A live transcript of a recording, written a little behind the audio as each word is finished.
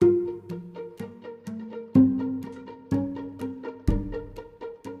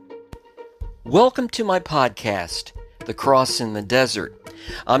Welcome to my podcast, The Cross in the Desert.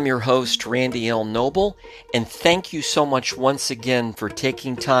 I'm your host, Randy L. Noble, and thank you so much once again for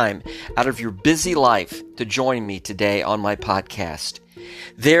taking time out of your busy life to join me today on my podcast.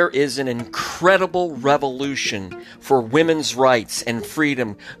 There is an incredible revolution for women's rights and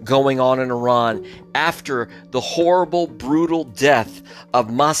freedom going on in Iran after the horrible, brutal death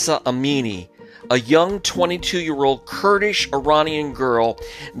of Mahsa Amini, a young 22-year-old Kurdish Iranian girl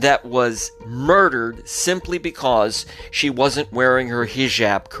that was murdered simply because she wasn't wearing her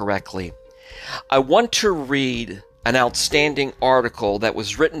hijab correctly. I want to read an outstanding article that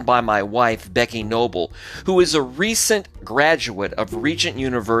was written by my wife, Becky Noble, who is a recent graduate of Regent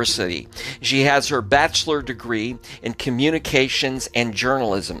University. She has her bachelor degree in communications and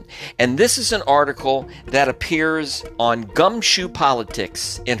journalism. And this is an article that appears on Gumshoe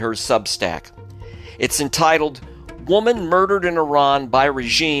Politics in her Substack. It's entitled, Woman Murdered in Iran by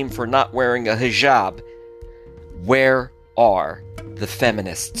Regime for Not Wearing a Hijab. Where are the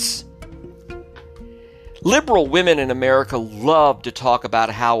feminists? Liberal women in America love to talk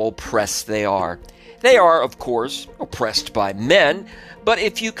about how oppressed they are. They are, of course, oppressed by men, but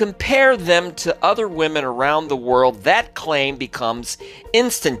if you compare them to other women around the world, that claim becomes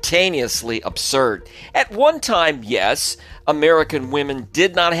instantaneously absurd. At one time, yes, American women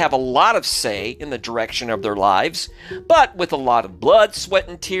did not have a lot of say in the direction of their lives, but with a lot of blood, sweat,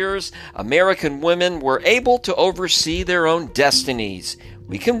 and tears, American women were able to oversee their own destinies.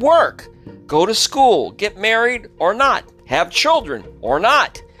 We can work, go to school, get married or not, have children or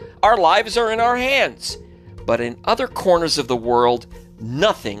not. Our lives are in our hands. But in other corners of the world,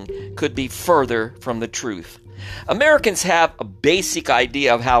 nothing could be further from the truth. Americans have a basic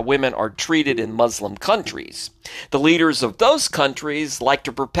idea of how women are treated in Muslim countries. The leaders of those countries like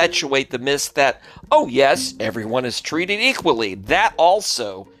to perpetuate the myth that, oh yes, everyone is treated equally. That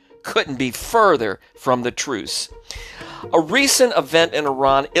also couldn't be further from the truth. A recent event in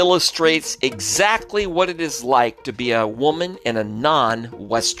Iran illustrates exactly what it is like to be a woman in a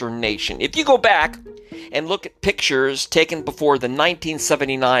non-Western nation. If you go back and look at pictures taken before the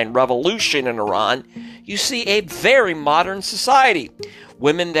 1979 revolution in Iran, you see a very modern society.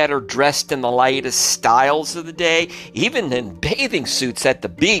 Women that are dressed in the latest styles of the day, even in bathing suits at the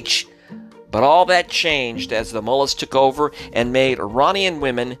beach. But all that changed as the mullahs took over and made Iranian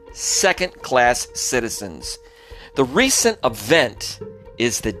women second-class citizens. The recent event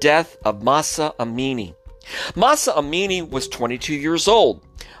is the death of Mahsa Amini. Mahsa Amini was 22 years old.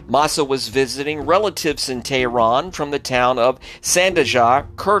 Mahsa was visiting relatives in Tehran from the town of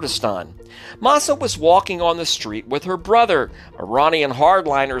Sandajar, Kurdistan. Mahsa was walking on the street with her brother. Iranian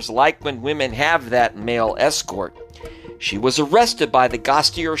hardliners like when women have that male escort. She was arrested by the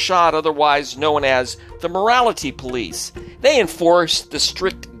Gasti-Irshad, otherwise known as the morality police. They enforced the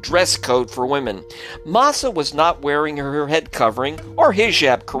strict dress code for women. Mahsa was not wearing her head covering or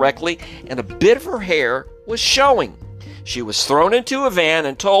hijab correctly, and a bit of her hair was showing. She was thrown into a van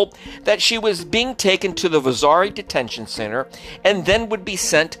and told that she was being taken to the Vazari detention center and then would be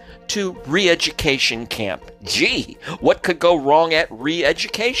sent to re-education camp. Gee, what could go wrong at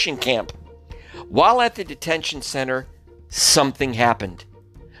re-education camp? While at the detention center, something happened.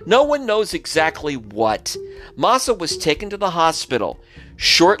 No one knows exactly what. Mahsa was taken to the hospital.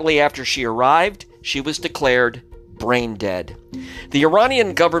 Shortly after she arrived, she was declared brain dead. The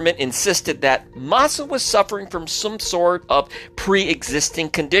Iranian government insisted that Mahsa was suffering from some sort of pre-existing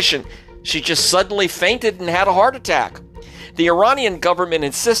condition. She just suddenly fainted and had a heart attack. The Iranian government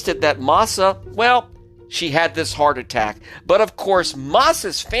insisted that Mahsa, she had this heart attack. But of course,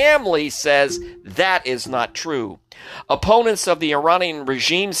 Mahsa's family says that is not true. Opponents of the Iranian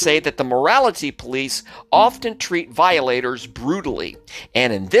regime say that the morality police often treat violators brutally.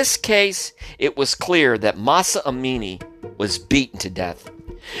 And in this case, it was clear that Mahsa Amini was beaten to death.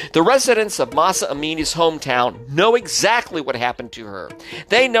 The residents of Mahsa Amini's hometown know exactly what happened to her.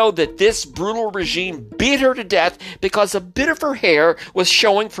 They know that this brutal regime beat her to death because a bit of her hair was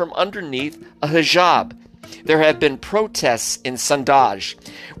showing from underneath a hijab. There have been protests in Sandaj,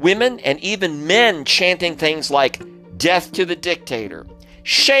 women and even men chanting things like, "Death to the dictator,"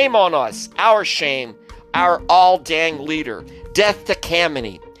 "Shame on us," "Our shame," "Our all-dang leader," "Death to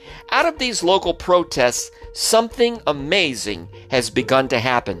Khamenei." Out of these local protests, something amazing has begun to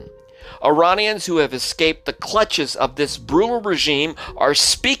happen. Iranians who have escaped the clutches of this brutal regime are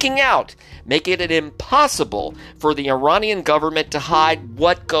speaking out, making it impossible for the Iranian government to hide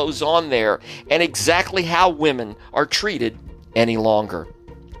what goes on there and exactly how women are treated any longer.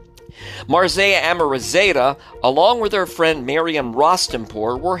 Mahsa Amini, along with her friend Maryam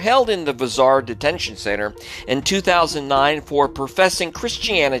Rostampour, were held in the Vazar Detention Center in 2009 for professing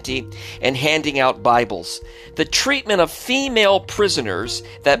Christianity and handing out Bibles. The treatment of female prisoners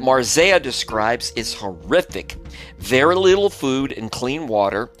that Mahsa describes is horrific. Very little food and clean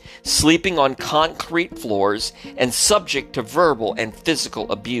water, sleeping on concrete floors, and subject to verbal and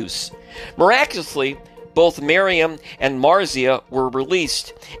physical abuse. Miraculously, both Maryam and Mahsa were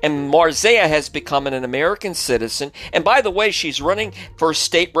released, and Mahsa has become an American citizen. And by the way, she's running for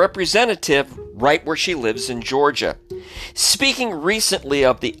state representative right where she lives in Georgia. Speaking recently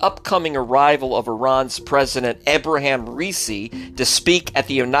of the upcoming arrival of Iran's President Ebrahim Raisi to speak at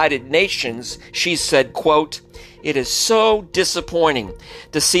the United Nations, she said, quote, "It is so disappointing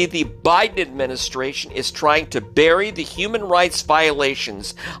to see the Biden administration is trying to bury the human rights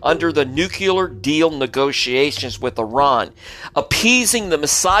violations under the nuclear deal negotiations with Iran, appeasing the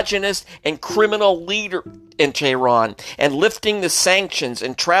misogynist and criminal leader in Tehran, and lifting the sanctions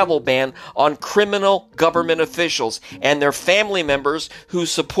and travel ban on criminal government officials and their family members who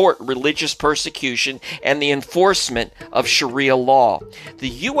support religious persecution and the enforcement of Sharia law. The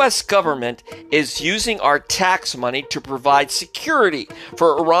U.S. government is using our tax money to provide security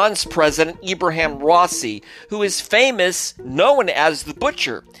for Iran's President Ebrahim Raisi, who is famous, known as the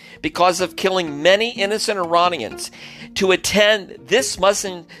Butcher, because of killing many innocent Iranians, to attend this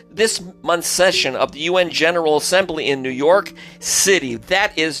month's session of the UN General Assembly in New York City.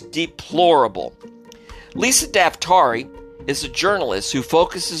 That is deplorable." Lisa Daftari is a journalist who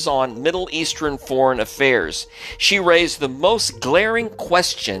focuses on Middle Eastern foreign affairs. She raised the most glaring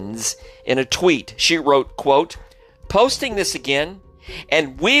questions in a tweet. She wrote, quote, "Posting this again,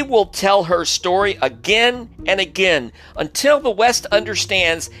 and we will tell her story again and again until the West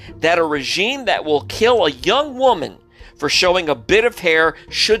understands that a regime that will kill a young woman for showing a bit of hair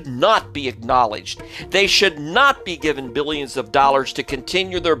should not be acknowledged. They should not be given billions of dollars to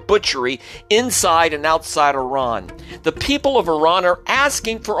continue their butchery inside and outside Iran. The people of Iran are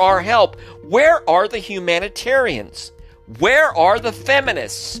asking for our help. Where are the humanitarians? Where are the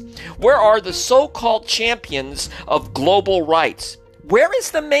feminists? Where are the so-called champions of global rights? Where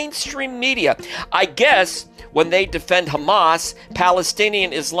is the mainstream media? I guess when they defend Hamas,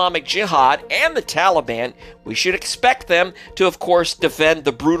 Palestinian Islamic Jihad, and the Taliban, we should expect them to, of course, defend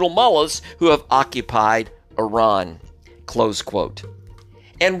the brutal mullahs who have occupied Iran." Close quote.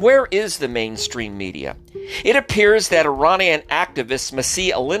 And where is the mainstream media? It appears that Iranian activist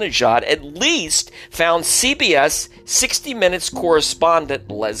Mahsa Amini at least found CBS 60 Minutes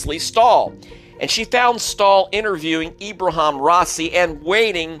correspondent Leslie Stahl. And she found Stahl interviewing Ebrahim Raisi and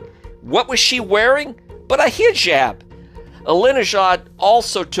waiting. What was she wearing? But a hijab. Ahmadinejad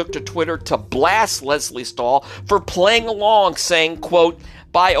also took to Twitter to blast Leslie Stahl for playing along, saying, quote,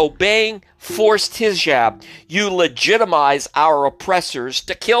 "By obeying forced hijab, you legitimize our oppressors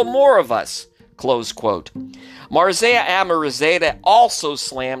to kill more of us," close quote. Mahsa Amini also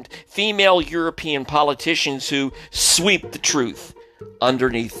slammed female European politicians who sweep the truth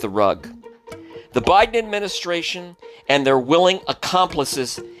underneath the rug. The Biden administration and their willing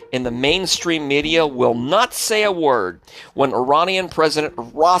accomplices in the mainstream media will not say a word when Iranian President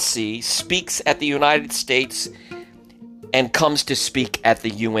Raisi speaks at the United States and comes to speak at the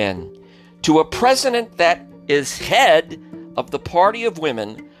UN. To a president that is head of the Party of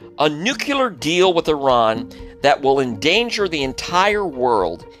Women, a nuclear deal with Iran that will endanger the entire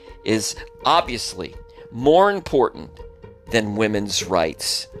world is obviously more important than women's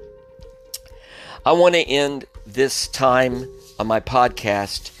rights. I want to end this time on my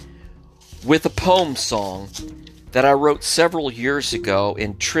podcast with a poem song that I wrote several years ago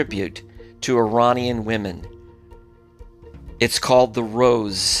in tribute to Iranian women. It's called The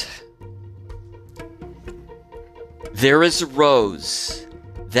Rose. There is a rose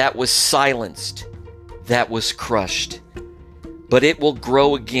that was silenced, that was crushed, but it will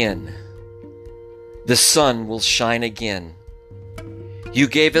grow again. The sun will shine again. You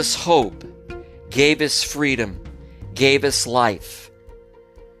gave us hope, gave us freedom, gave us life.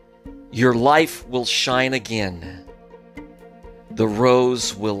 Your life will shine again. The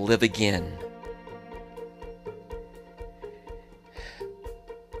rose will live again.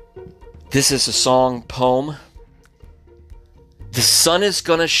 This is a song poem. The sun is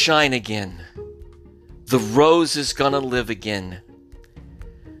gonna shine again. The rose is gonna live again.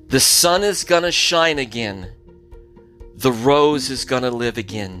 The sun is gonna shine again. The rose is gonna live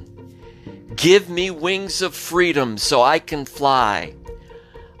again. Give me wings of freedom so I can fly.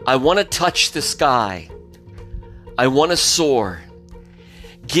 I want to touch the sky. I want to soar.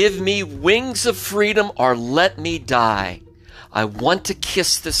 Give me wings of freedom or let me die. I want to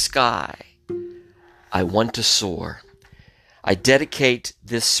kiss the sky. I want to soar. I dedicate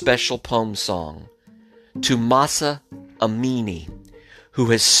this special poem song to Mahsa Amini,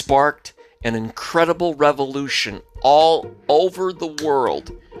 who has sparked an incredible revolution all over the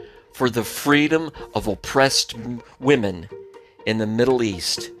world for the freedom of oppressed women in the Middle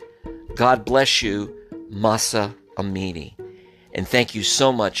East. God bless you, Mahsa Amini. And thank you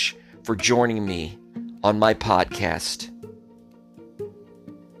so much for joining me on my podcast.